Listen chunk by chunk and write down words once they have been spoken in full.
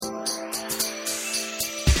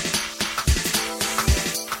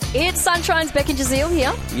It's Sunshine's Beck and Jazeel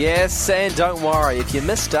here. Yes, and don't worry, if you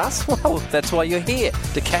missed us, well, that's why you're here,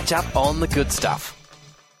 to catch up on the good stuff.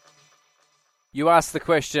 You asked the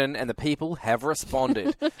question and the people have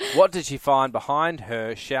responded. What did she find behind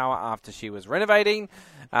her shower after she was renovating?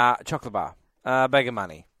 Chocolate bar, bag of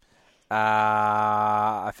money.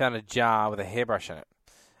 I found a jar with a hairbrush in it.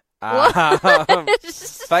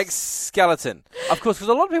 Fake skeleton. Of course, because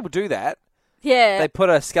a lot of people do that. Yeah. They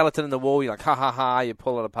put a skeleton in the wall, you're like, ha ha ha, you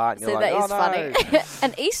pull it apart, and so you're like, that is funny.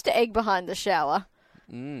 An Easter egg behind the shower.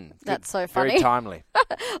 That's so funny. Very timely.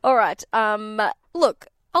 All right. Look,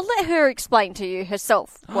 I'll let her explain to you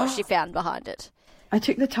herself what she found behind it. I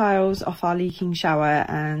took the tiles off our leaking shower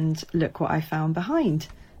and look what I found behind.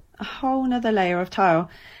 A whole nother layer of tile.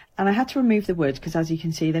 And I had to remove the wood because, as you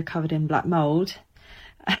can see, they're covered in black mould.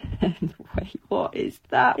 And wait, what is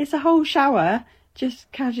that? It's a whole shower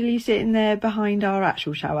just casually sitting there behind our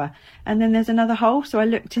actual shower. And then there's another hole, so I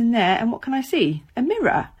looked in there, and what can I see? A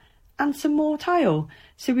mirror and some more tile.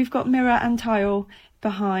 So we've got mirror and tile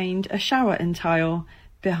behind a shower and tile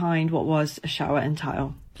behind what was a shower and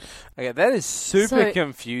tile. Okay, that is super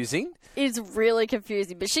confusing. It's really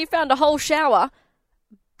confusing, but she found a whole shower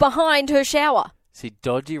behind her shower. See,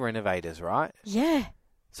 dodgy renovators, right? Yeah.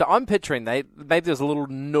 So I'm picturing maybe there was a little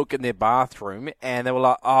nook in their bathroom and they were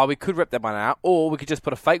like, oh, we could rip that one out, or we could just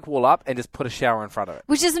put a fake wall up and just put a shower in front of it.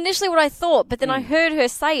 Which is initially what I thought, but then I heard her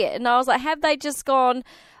say it and I was like, have they just gone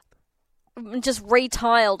just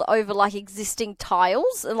retiled over like existing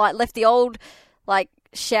tiles and like left the old like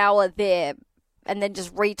shower there and then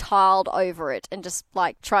just retiled over it and just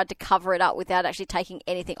like tried to cover it up without actually taking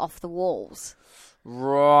anything off the walls?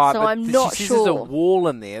 Right, so but I'm not she sure. There's a wall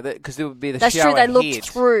in there because there would be the That's shower true. They head. looked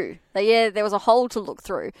through. There was a hole to look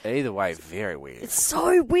through. Either way, very weird. It's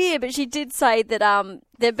so weird. But she did say that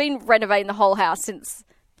they've been renovating the whole house since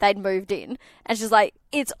they'd moved in, and she's like,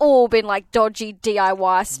 it's all been like dodgy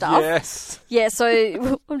DIY stuff. Yes. Yeah.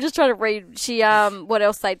 So I'm just trying to read. She what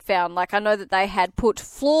else they'd found? Like I know that they had put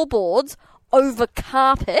floorboards over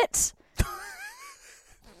carpet.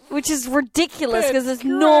 Which is ridiculous because it's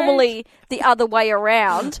normally the other way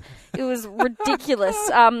around. It was ridiculous.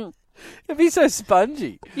 It'd be so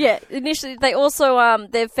spongy. Yeah. Initially, they also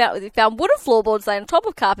they found wooden floorboards laid on top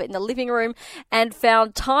of carpet in the living room, and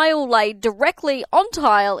found tile laid directly on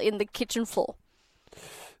tile in the kitchen floor.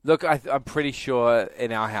 Look, I'm pretty sure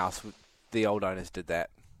in our house the old owners did that.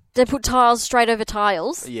 They put tiles straight over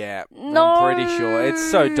tiles. Yeah, no. I'm pretty sure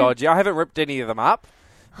it's so dodgy. I haven't ripped any of them up.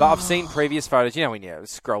 But I've seen previous photos, you know, when you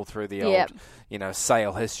scroll through the old,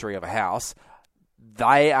 sale history of a house,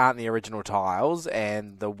 they aren't the original tiles,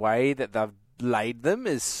 and the way that they've laid them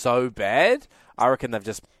is so bad. I reckon they've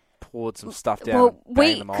just poured some stuff down.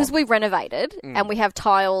 Well, them because we renovated and we have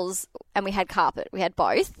tiles and we had carpet, we had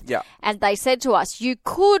both. Yeah. And they said to us, you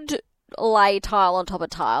could lay tile on top of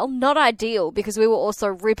tile. Not ideal because we were also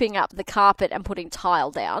ripping up the carpet and putting tile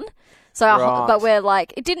down. So, but we're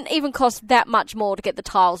like, it didn't even cost that much more to get the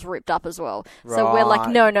tiles ripped up as well. Right. So we're like,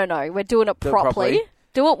 no, we're doing it properly.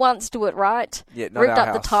 Do it once, do it right. Yeah, not ripped our up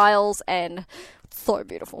house. the tiles and so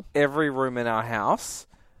beautiful. Every room in our house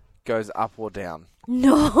goes up or down.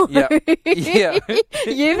 No. Yeah.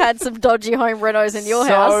 You've had some dodgy home renos in your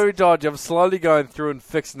house. So dodgy. I'm slowly going through and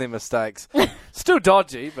fixing their mistakes. Still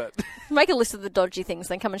dodgy, but... Make a list of the dodgy things,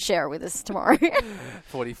 then come and share it with us tomorrow.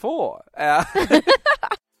 44.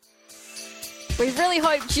 We really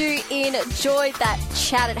hoped you enjoyed that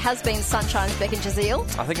chat. It has been Sunshine's Beck and Jazeel.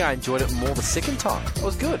 I think I enjoyed it more the second time. It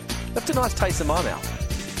was good. Left a nice taste in my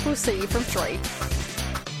mouth. We'll see you from 3.